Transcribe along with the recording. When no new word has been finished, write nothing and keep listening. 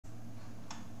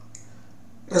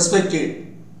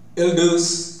Respected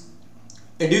elders,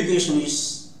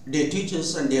 educationists, dear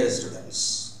teachers and dear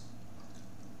students.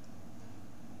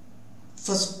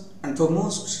 First and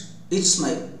foremost, it's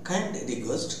my kind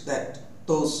request that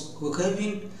those who have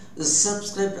been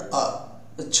subscribed our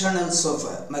channels so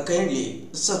far may kindly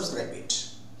subscribe it.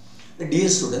 Dear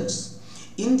students,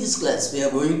 in this class we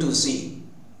are going to see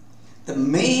the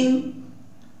main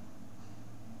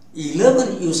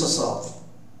 11 uses of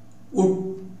wood.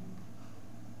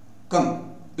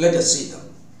 Come, let us see them.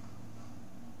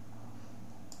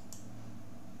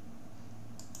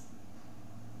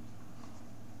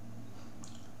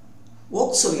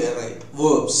 Auxiliary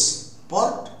verbs,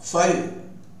 part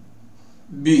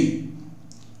 5b.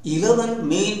 11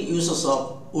 main uses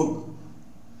of wood.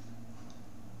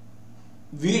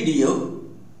 Video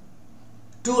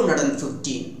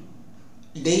 215,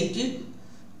 dated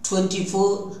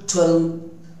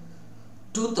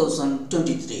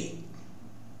 24/12/2023.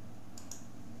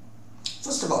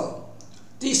 First of all,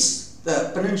 the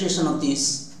pronunciation of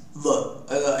this verb,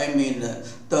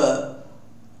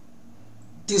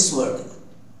 this word,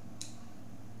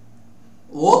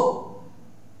 O,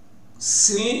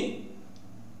 C,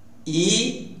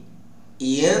 E,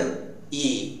 ear,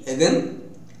 E. Again,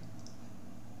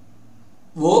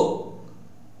 O,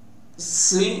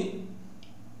 C,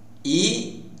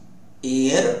 E,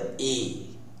 ear, E.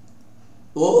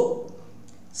 O,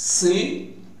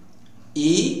 C,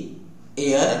 E,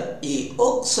 ear, E.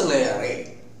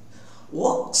 Auxiliary.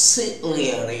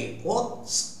 Auxiliary.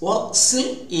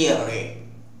 Auxiliary.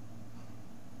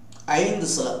 5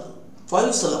 syllables.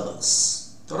 5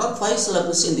 syllables. There are 5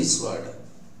 syllables in this word.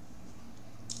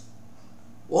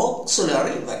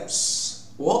 Auxiliary verbs.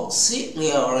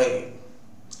 Auxiliary.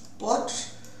 Part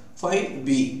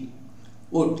 5b.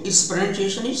 Wood. Its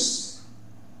pronunciation is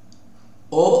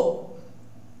O,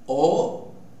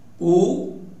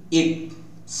 U, it.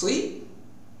 See,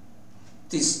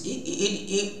 this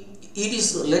it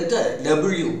is letter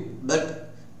W, but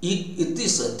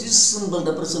this symbol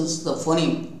represents the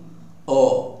phoneme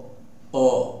O.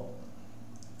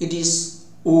 It is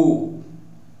U.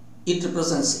 It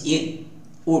represents it.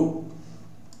 Wood.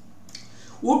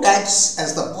 Wood acts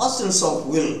as the past tense of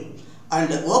will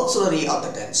and auxiliary of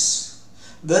the tense.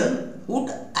 When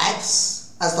wood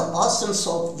acts as the past tense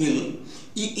of will,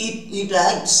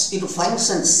 it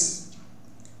functions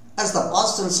as the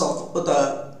past tense of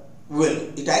the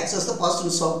will. It acts as the past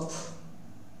tense of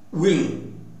will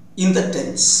in the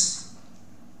tense.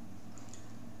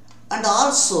 And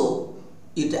also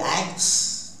it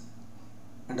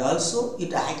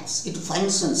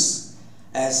functions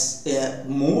as a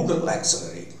modal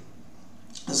auxiliary.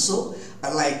 So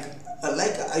like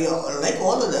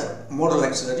all other modal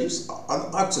auxiliaries,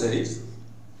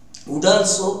 would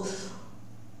also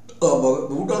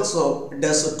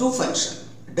does two functions.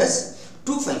 It does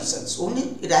two functions.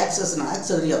 Only it acts as an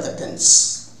auxiliary of the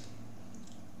tense.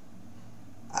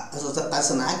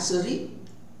 As an auxiliary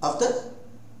of the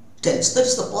tense. That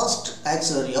is the past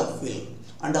auxiliary of will.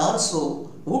 And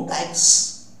also would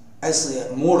acts as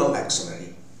a modal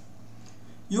auxiliary,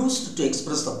 used to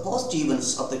express the past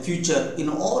events of the future in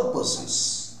all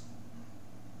persons.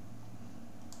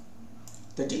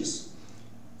 That is,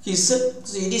 he said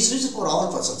it is used for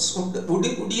all persons. Would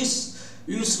is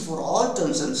used for all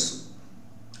tenses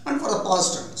and for the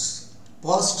past tense,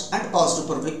 past and past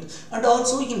perfect, and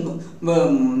also in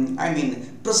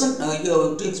present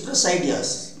to express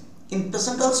ideas. In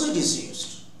present also it is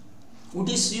used. Would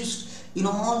is used in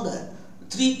all the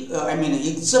three.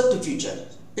 Except future.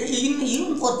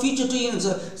 Even for future tense,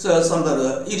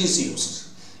 it is used.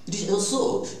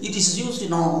 It is used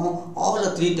in all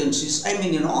the three tenses.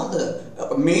 In all the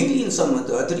mainly in some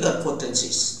 3 or 4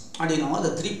 tenses, and in all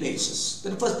the 3 places.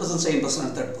 The first person, second person,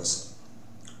 and third person.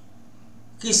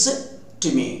 He said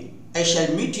to me, "I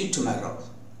shall meet you tomorrow."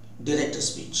 Direct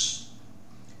speech.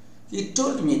 He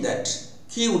told me that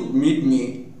he would meet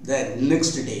me the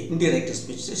next day. Indirect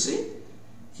speech. You see,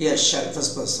 here shall,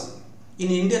 first person.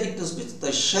 In indirect speech,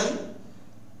 the shall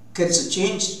gets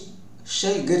changed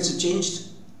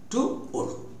to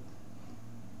would.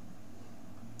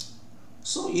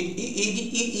 So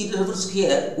it refers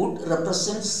here, would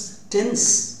represents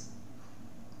tense.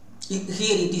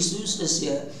 Here it is used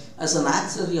as an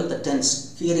auxiliary of the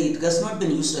tense. Here it has not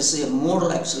been used as a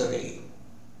modal auxiliary.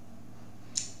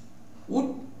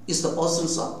 Would is the past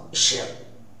tense of shall.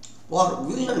 For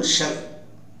will and shall,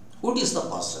 would is the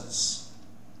past tense.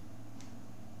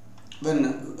 When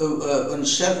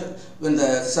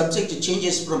the subject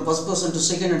changes from first person to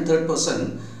second and third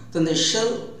person, then the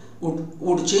shall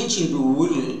would change into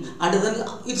will, and then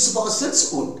its past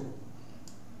tense would.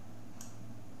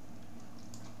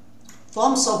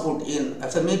 Forms of would in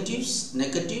affirmatives,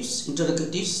 negatives,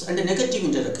 interrogatives, and negative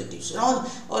interrogatives. In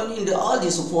all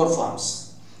these four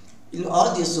forms, in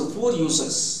all these four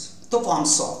uses, the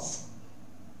forms of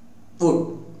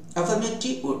would,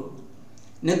 affirmative would,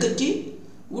 negative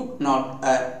would not,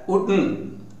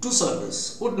 wouldn't, two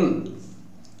syllables, wouldn't,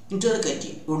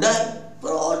 interrogative, would I,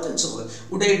 for all tenses,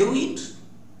 would I do it?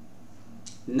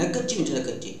 Negative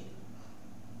interrogative,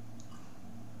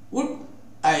 would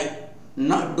I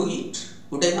not do it?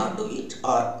 Would I not do it?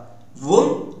 Or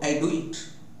won't I do it?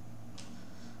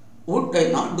 Would I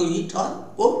not do it or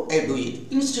won't I do it?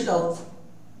 Instead of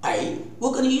I,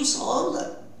 we can use all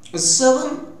the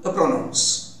 7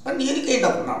 pronouns and any kind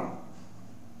of noun.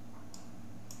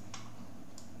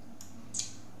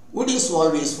 Would is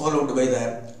always followed by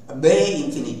the bare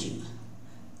infinitive.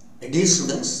 Dear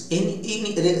students, in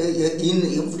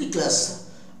every class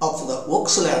of the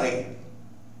auxiliary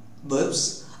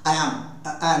verbs, I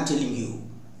am telling you,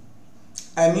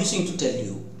 I am using to tell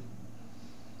you,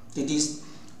 that is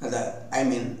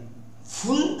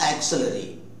full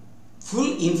auxiliary,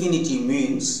 full infinitive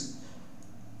means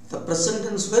the present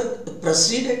tense verb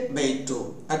preceded by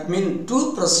to. That means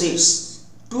to precedes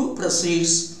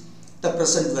the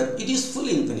present verb. It is full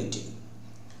infinitive.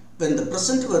 When the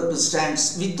present verb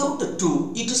stands without the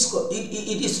to, it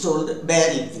is told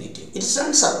bare infinitive. It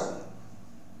stands alone.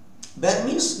 Bare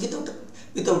means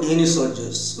without any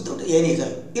soldiers, without any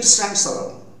help. It stands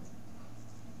alone.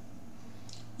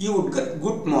 You would get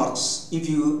good marks if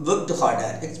you worked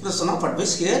harder. Expression of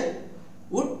advice here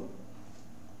would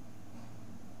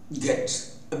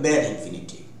get a bare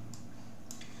infinitive.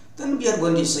 Then we are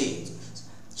going to say,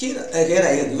 here I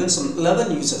have given some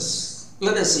 11 uses.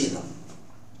 Let us see them.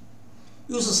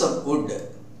 Uses of would.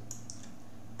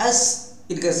 As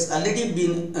it has already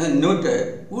been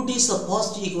noted, would is the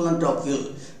past equivalent of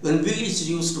will when will is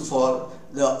used for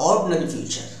the ordinary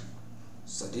future.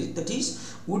 So that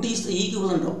is, would is the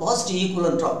equivalent of past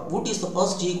equivalent of would is the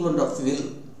past equivalent of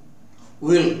will.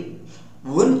 Will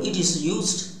when it is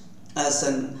used as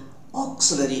an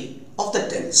auxiliary of the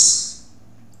tense.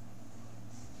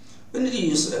 When will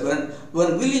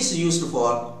is used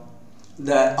for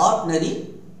the ordinary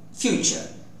future.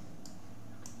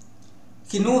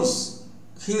 He knows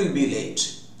he will be late.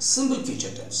 Simple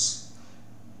future tense.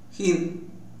 He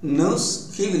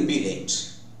knows he will be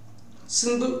late.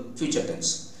 Simple future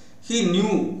tense. He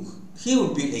knew he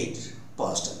would be late.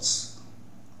 Past tense.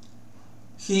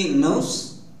 He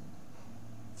knows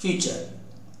future.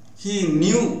 He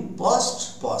knew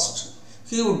past.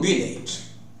 He would be late.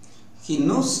 He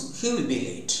knows he will be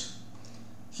late.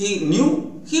 He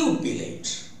knew he would be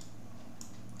late.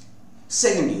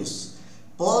 Second use,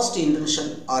 past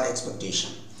intention or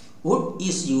expectation. Would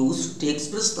is used to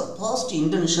express the past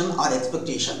intention or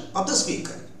expectation of the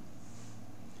speaker.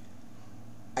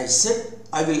 I said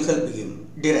I will help him.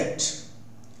 Direct.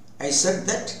 I said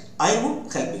that I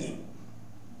would help him.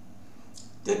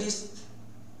 That is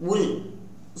will.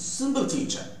 Simple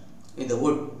future in the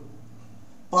would.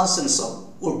 Past tense of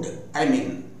would.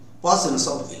 Past tense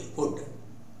of will. Would.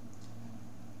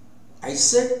 I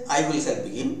said I will help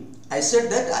him. I said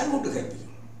that I would help him.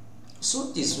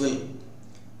 So this will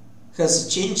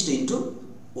has changed into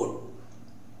would.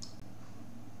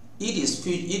 Here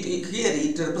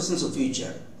it represents a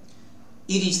future.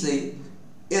 It is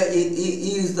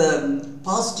the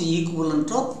past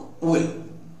equivalent of will.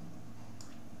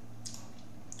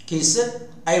 He said,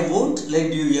 I won't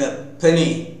lend you a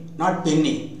penny, not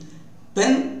penny.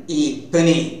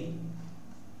 Penny.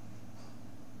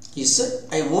 He said,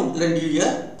 I won't lend you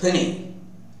a penny.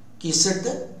 He said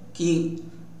that he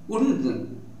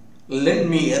wouldn't lend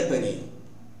me a penny.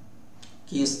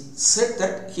 He said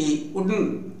that he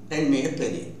wouldn't lend me a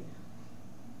penny.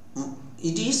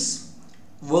 It is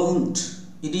won't.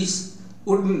 It is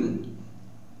wouldn't.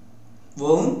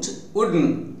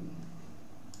 Wouldn't.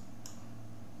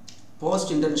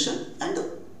 Past intention and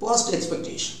past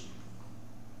expectation.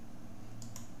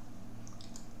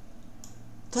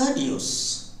 Third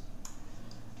use.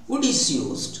 Would is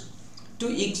used to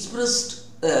express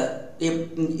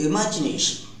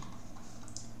imagination.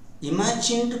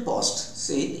 Imagined past.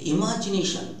 Say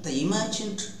imagination. The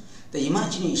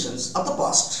imaginations of the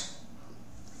past.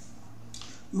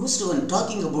 Used when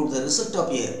talking about the result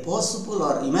of a possible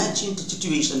or imagined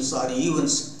situations or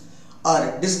events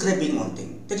or describing one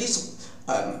thing. That is,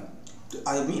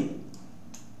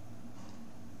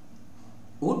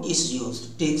 would is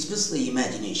used to express the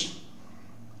imagination.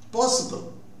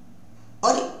 Possible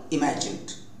or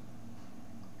imagined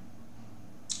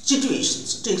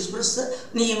situations to express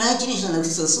the imagination.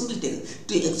 Is a simple thing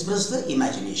to express the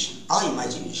imagination or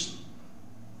imagination.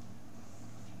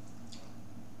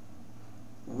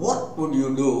 What would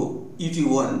you do if you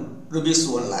won rupees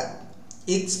 1 lakh?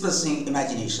 Expressing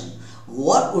imagination.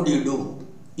 What would you do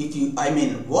if you,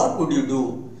 what would you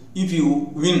do if you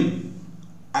win?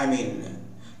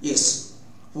 Yes.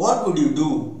 What would you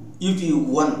do if you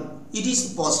won? It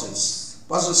is past tense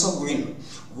of win.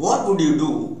 What would you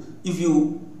do if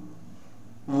you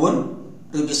won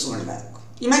rupees 1 lakh?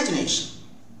 Imagination.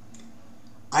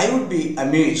 I would be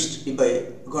amazed if I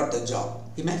got the job.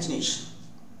 Imagination.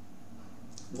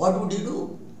 What would you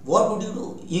do? What would you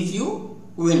do if you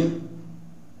win?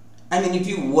 If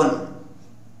you won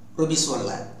rupees 1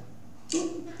 lakh.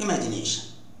 Imagination.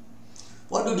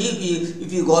 What would you do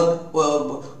if you got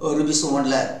rupees 1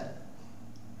 lakh?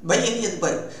 By any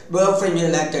other, from a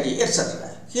lakh 30,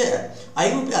 etc. Here,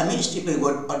 I would be amazed if I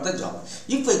got the job.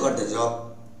 If I got the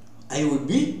job, I would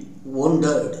be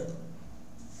wondered.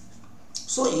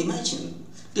 So imagine,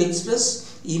 to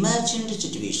express imagined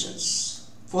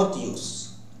situations. Fourth use.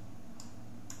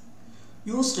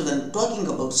 Used when talking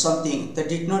about something that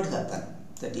did not happen.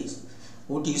 That is,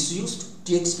 what is used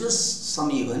to express some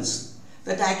events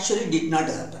that actually did not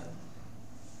happen.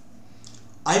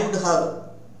 I would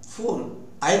have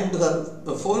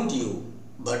phoned you,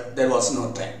 but there was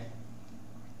no time.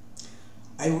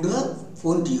 I would have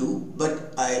phoned you,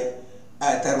 but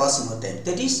there was no time.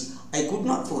 That is, I could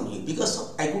not phone you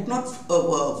because I could not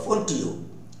phone to you.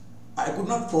 I could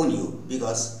not phone you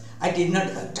because I did not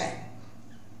have time.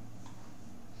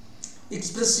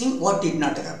 Expressing what did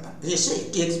not happen. They say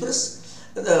to express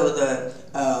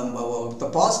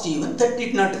the past event that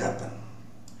did not happen.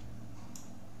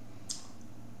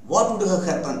 What would have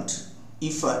happened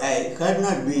if I had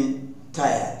not been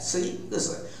tired? See,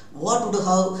 what would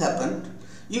have happened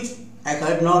if I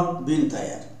had not been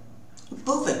tired?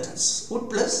 Perfect tense. Would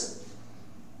plus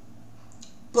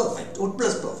perfect. Would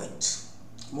plus perfect.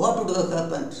 What would have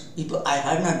happened if I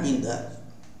had not been there?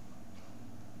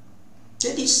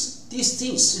 That is, these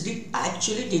things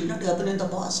actually did not happen in the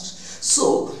past.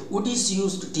 So, would is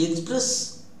used to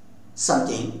express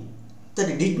something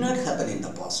that did not happen in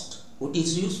the past. Would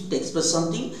is used to express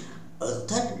something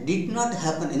that did not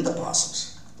happen in the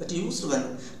past. That is used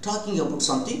when talking about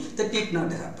something that did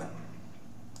not happen.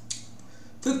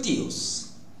 Fifth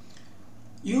use.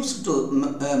 Used to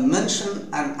mention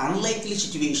an unlikely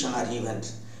situation or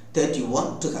event that you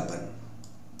want to happen.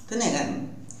 Then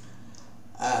again,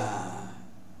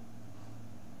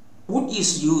 would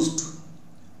is used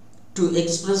to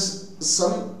express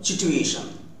some situation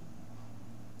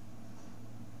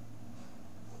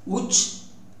which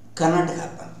cannot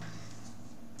happen.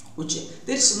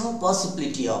 There is no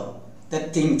possibility of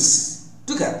that things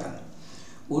to happen.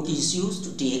 Would is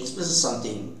used to express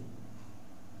something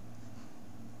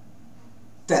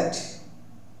that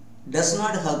does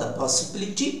not have the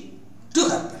possibility to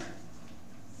happen.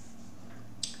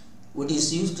 What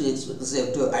is used to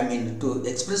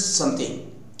express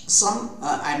something,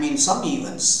 some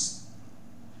events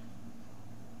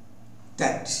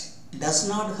that does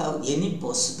not have any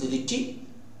possibility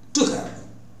to happen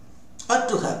or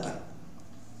to happen.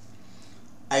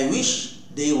 I wish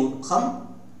they would come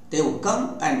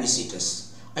and visit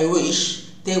us. I wish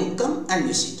they would come and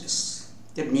visit us.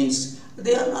 That means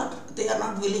they are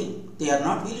not willing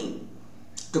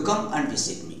to come and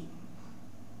visit me.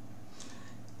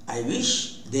 I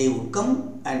wish they would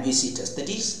come and visit us. That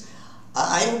is,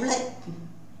 I would like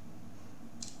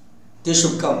they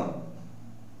should come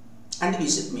and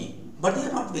visit me, but they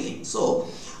are not willing. So,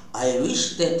 I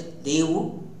wish that they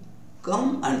would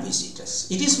come and visit us.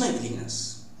 It is my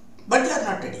willingness, but they are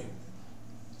not ready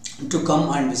to come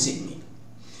and visit me.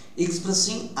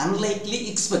 Expressing unlikely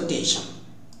expectation.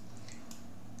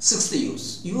 Sixth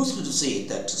use. Used to say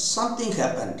that something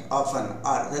happened often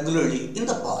or regularly in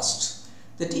the past.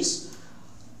 That is,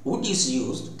 would is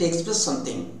used to express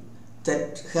something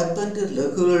that happened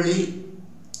regularly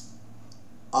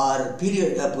or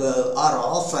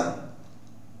often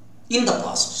in the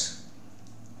past.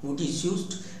 Would is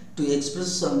used to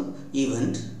express some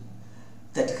event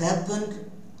that happened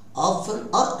often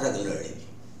or regularly.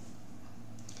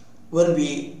 When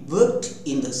we worked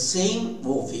in the same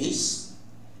office,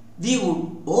 we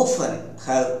would often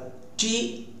have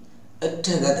tea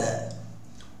together.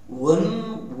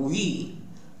 When we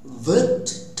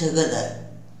worked together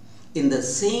in the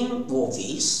same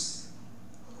office,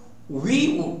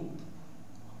 we would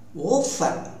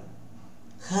often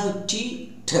have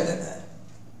tea together.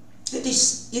 That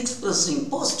is expressing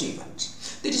past event.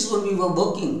 That is when we were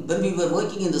working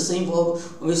in the same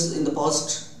office in the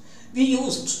past, we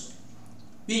used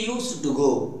to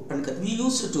go and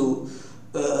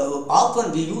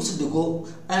often we used to go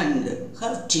and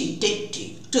have tea, take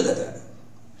tea together.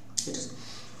 It is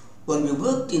when we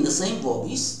worked in the same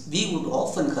office, we would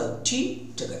often have tea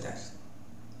together.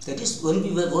 That is, when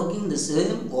we were working in the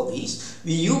same office,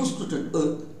 we used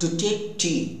to take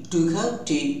tea, to have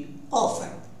tea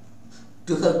often,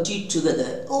 to have tea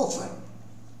together often.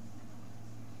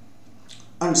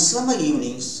 On summer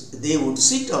evenings, they would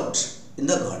sit out in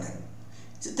the garden.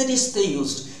 That is, they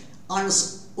used, on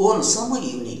summer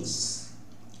evenings,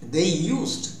 they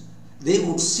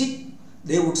would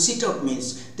sit out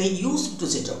means they used to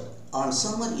sit out. On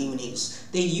summer evenings,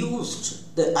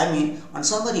 on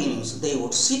summer evenings, they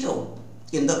would sit out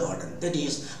in the garden. That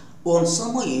is, on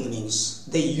summer evenings,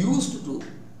 they used to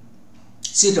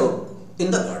sit out in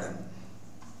the garden.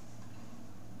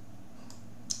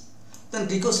 Then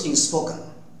requesting spoken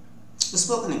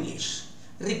English.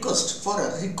 Request, for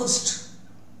a request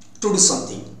to do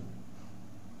something.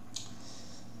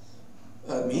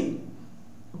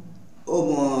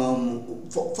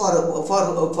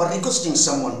 For requesting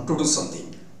someone to do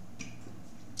something.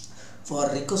 For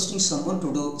requesting someone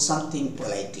to do something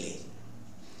politely.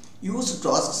 Used to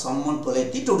ask someone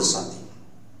politely to do something.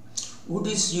 Would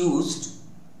is used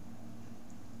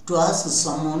to ask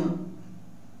someone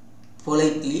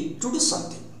politely to do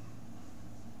something.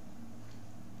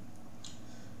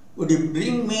 Would you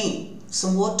bring me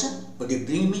some water? Would you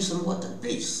bring me some water,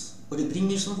 please? Would you bring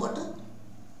me some water?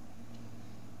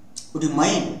 Would you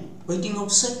mind waiting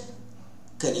outside?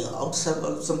 Can you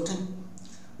outside sometime?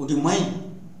 Would you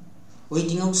mind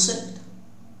waiting outside?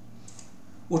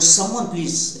 Would someone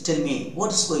please tell me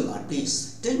what is going on?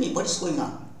 Please tell me what is going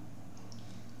on.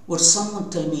 Would someone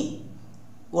tell me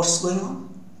what's going on?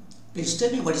 Please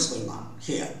tell me what is going on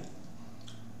here.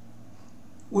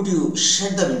 Would you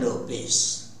shut the window,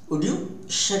 please? Would you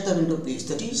shut the window, please?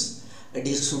 That is,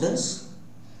 dear students,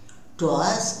 to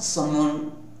ask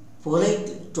someone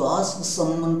politely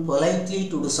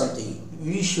to do something,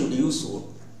 we should use would.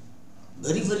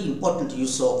 Very, very important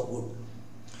use of would.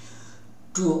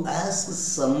 To ask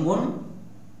someone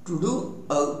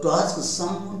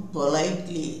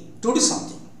politely to do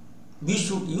something, we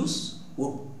should use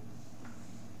would.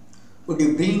 Would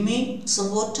you bring me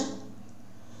some water?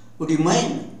 Would you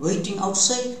mind waiting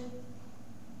outside?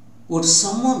 Would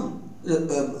someone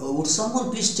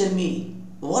please tell me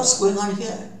what's going on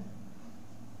here?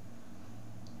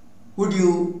 Would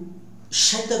you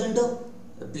shut the window,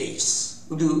 please?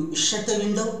 Would you shut the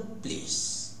window,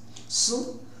 please?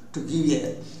 So, to give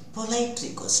a polite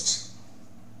request,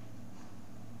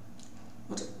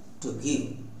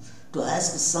 to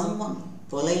ask someone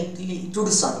politely to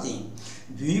do something,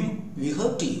 we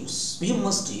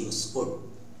must use would.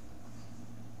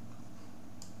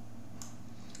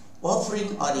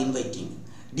 Offering or inviting.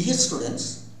 Dear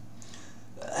students,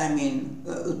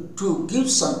 to give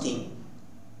something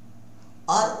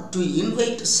or to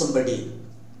invite somebody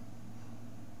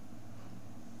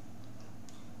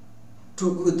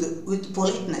with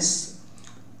politeness,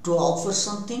 to offer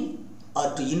something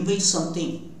or to invite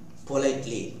something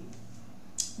politely,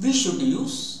 we should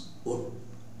use would.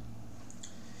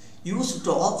 Use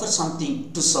to offer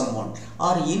something to someone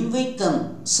or invite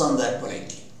them somewhere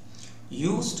politely.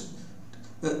 Used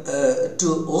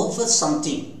to offer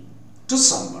something to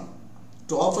someone,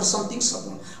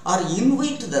 or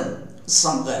invite them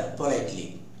somewhere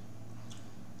politely.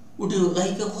 Would you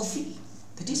like a coffee?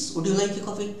 That is, would you like a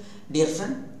coffee, dear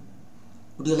friend?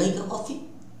 Would you like a coffee?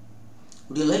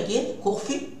 Would you like a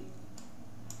coffee?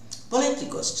 Polite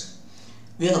request.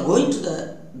 We are going to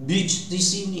the beach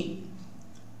this evening.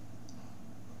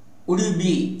 Would you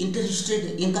be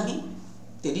interested in coming?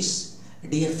 That is,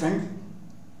 dear friend,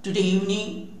 today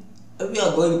evening we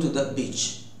are going to the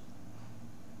beach.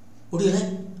 Would you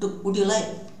like to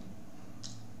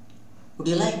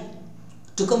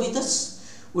come with us?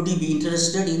 Would you be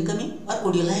interested in coming, or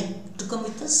would you like to come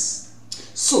with us?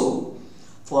 So,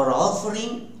 for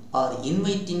offering or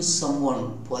inviting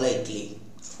someone politely,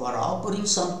 for offering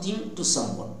something to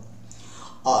someone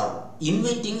or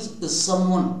inviting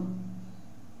someone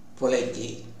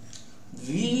politely,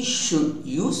 we should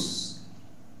use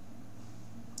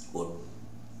would.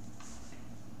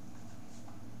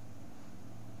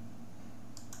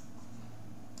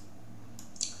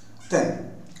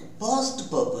 Then, past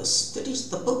purpose, that is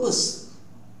the purpose.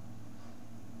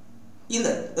 In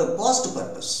the past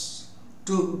purpose,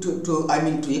 to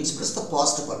express the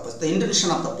past purpose, the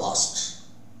intention of the past,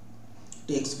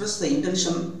 to express the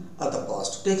intention of the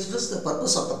past, to express the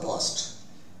purpose of the past,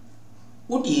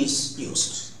 would is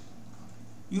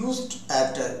used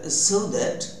after so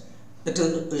that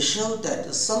to show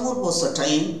that someone was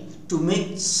trying to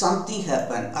make something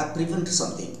happen or prevent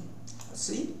something.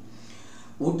 See,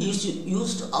 would is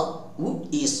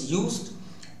used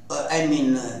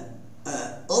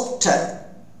after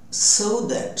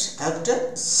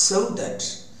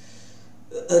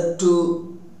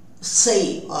to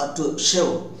say or to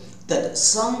show that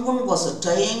someone was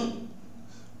trying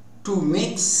to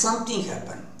make something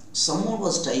happen. Someone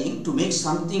was trying to make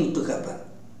something to happen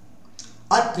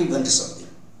or prevent something.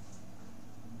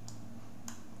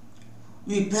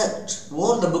 We packed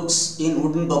all the books in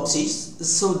wooden boxes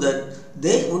so that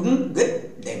they wouldn't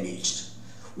get damaged.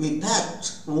 We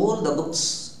packed all the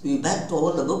books in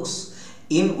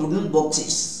wooden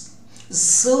boxes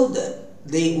so that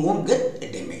they won't get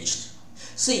damaged.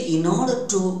 See, in order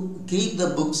to keep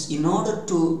the books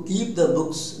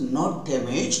not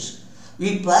damaged,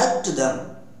 we packed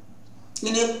them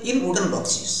in wooden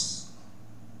boxes.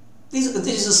 This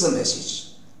is the message.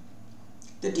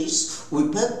 That is, we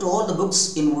packed all the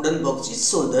books in wooden boxes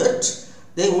so that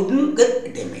they wouldn't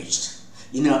get damaged.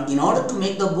 In order to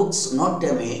make the books not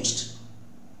damaged,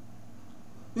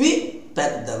 we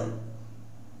packed them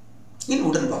in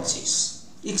wooden boxes,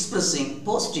 expressing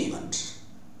positive event.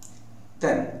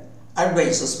 Then,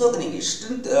 advice, spoken English,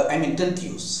 10th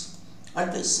use.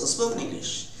 Advice, spoken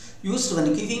English, used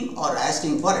when giving or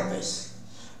asking for advice.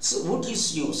 So, what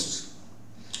is used?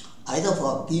 Either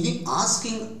for giving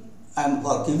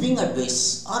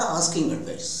advice or asking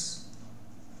advice.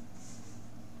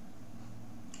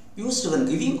 Used when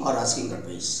giving or asking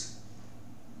advice.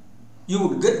 You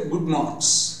would get good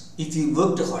marks if you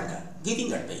worked harder.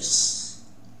 Giving advice.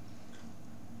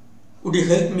 Would you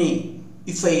help me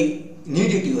if I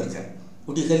needed your help?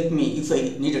 Would you help me if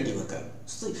I needed your help?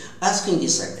 So asking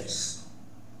this advice.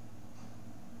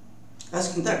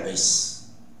 Asking the advice.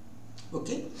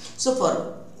 Okay. So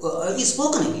for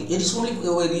spoken English, it is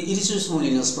used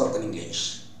only in spoken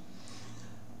English.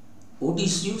 What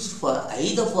is used for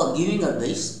either for giving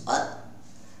advice or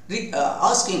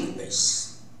asking advice.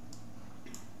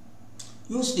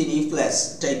 Used in E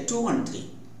plus type 2 and 3.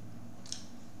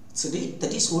 So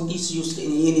that is what is used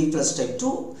in E plus type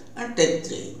 2 and type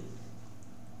 3.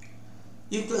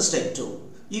 E plus type 2.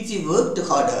 If you worked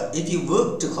harder,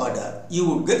 you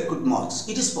would get good marks.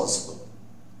 It is possible.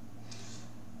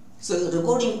 So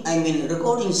recording E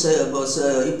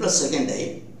plus second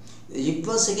type. E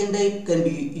plus second type can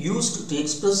be used to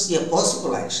express a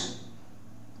possible action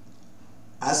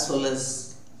as well as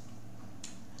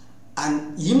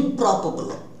an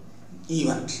improbable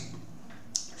event.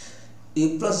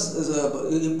 E plus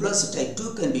type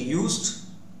 2 can be used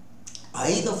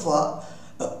either for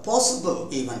a possible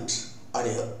event or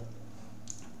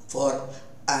for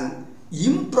an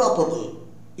improbable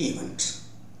event.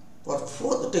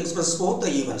 To express both the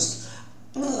events.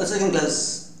 Second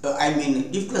class,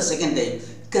 if plus second type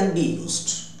can be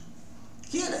used.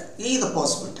 Here is the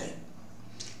possible type.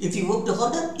 If you worked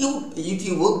harder,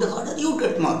 you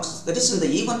get marks. That is, in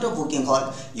the event of working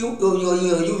hard, you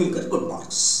will get good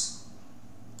marks.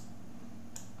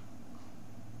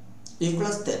 E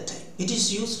plus that type. It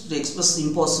is used to express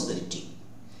impossibility.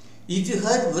 If you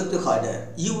had worked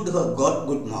harder, you would have got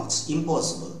good marks.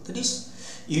 Impossible. That is,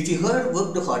 if you had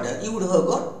worked harder, you would have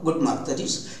got good marks. That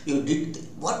is, you did.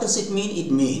 What does it mean?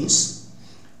 It means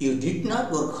you did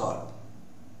not work hard,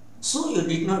 so you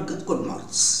did not get good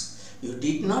marks. You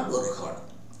did not work hard,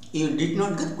 you did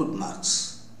not get good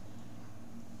marks.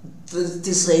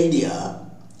 This idea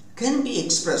can be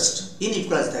expressed in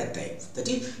equals that type. That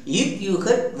is, if you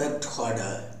had worked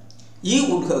harder,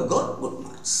 you would have got good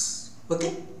marks.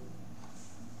 Okay.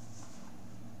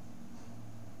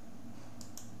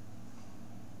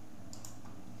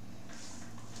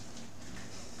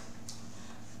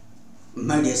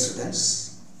 My dear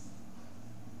students,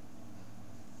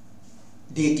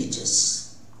 dear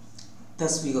teachers,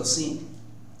 thus we have seen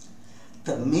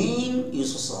the main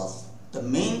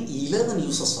 11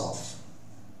 uses of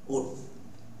wood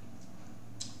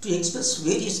to express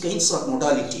various kinds of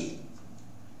modality,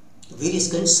 various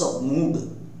kinds of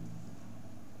mood.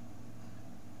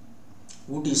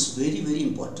 Wood is very, very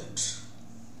important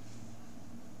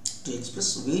to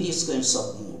express various kinds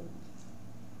of mood.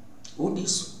 Wood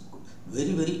is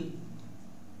very, very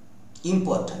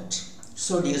important.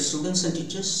 So dear students and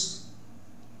teachers,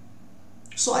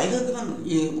 so I have given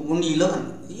only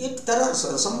 11, yet there are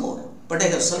some more, but I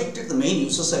have selected the main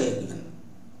uses I have given.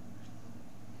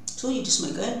 So it is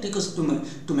my kind request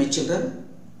to my children,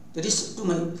 that is to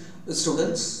my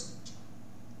students,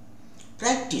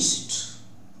 practice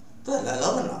it. Well,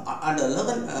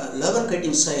 11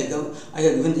 cuttings I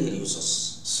have given their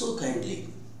uses. So kindly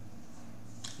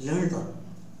learn them.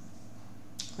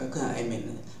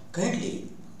 Kindly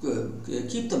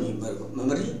keep them in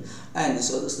memory, and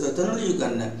so then only you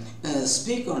can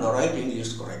speak and write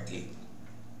English correctly.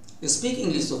 You speak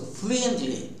English so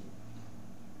fluently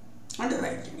and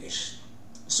write English.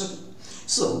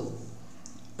 So,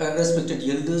 respected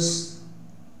elders,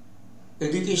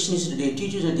 education dear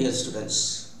teachers and dear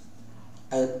students,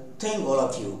 I thank all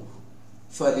of you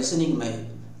for listening my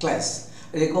class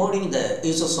regarding the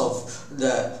uses of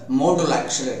the modal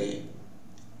auxiliary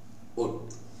would.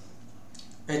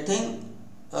 I thank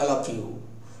all of you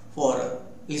for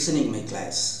listening my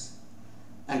class,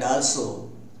 and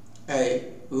also I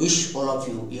wish all of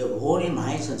you a very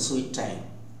nice and sweet time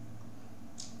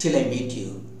till I meet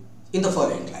you in the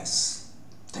following class.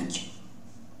 Thank you.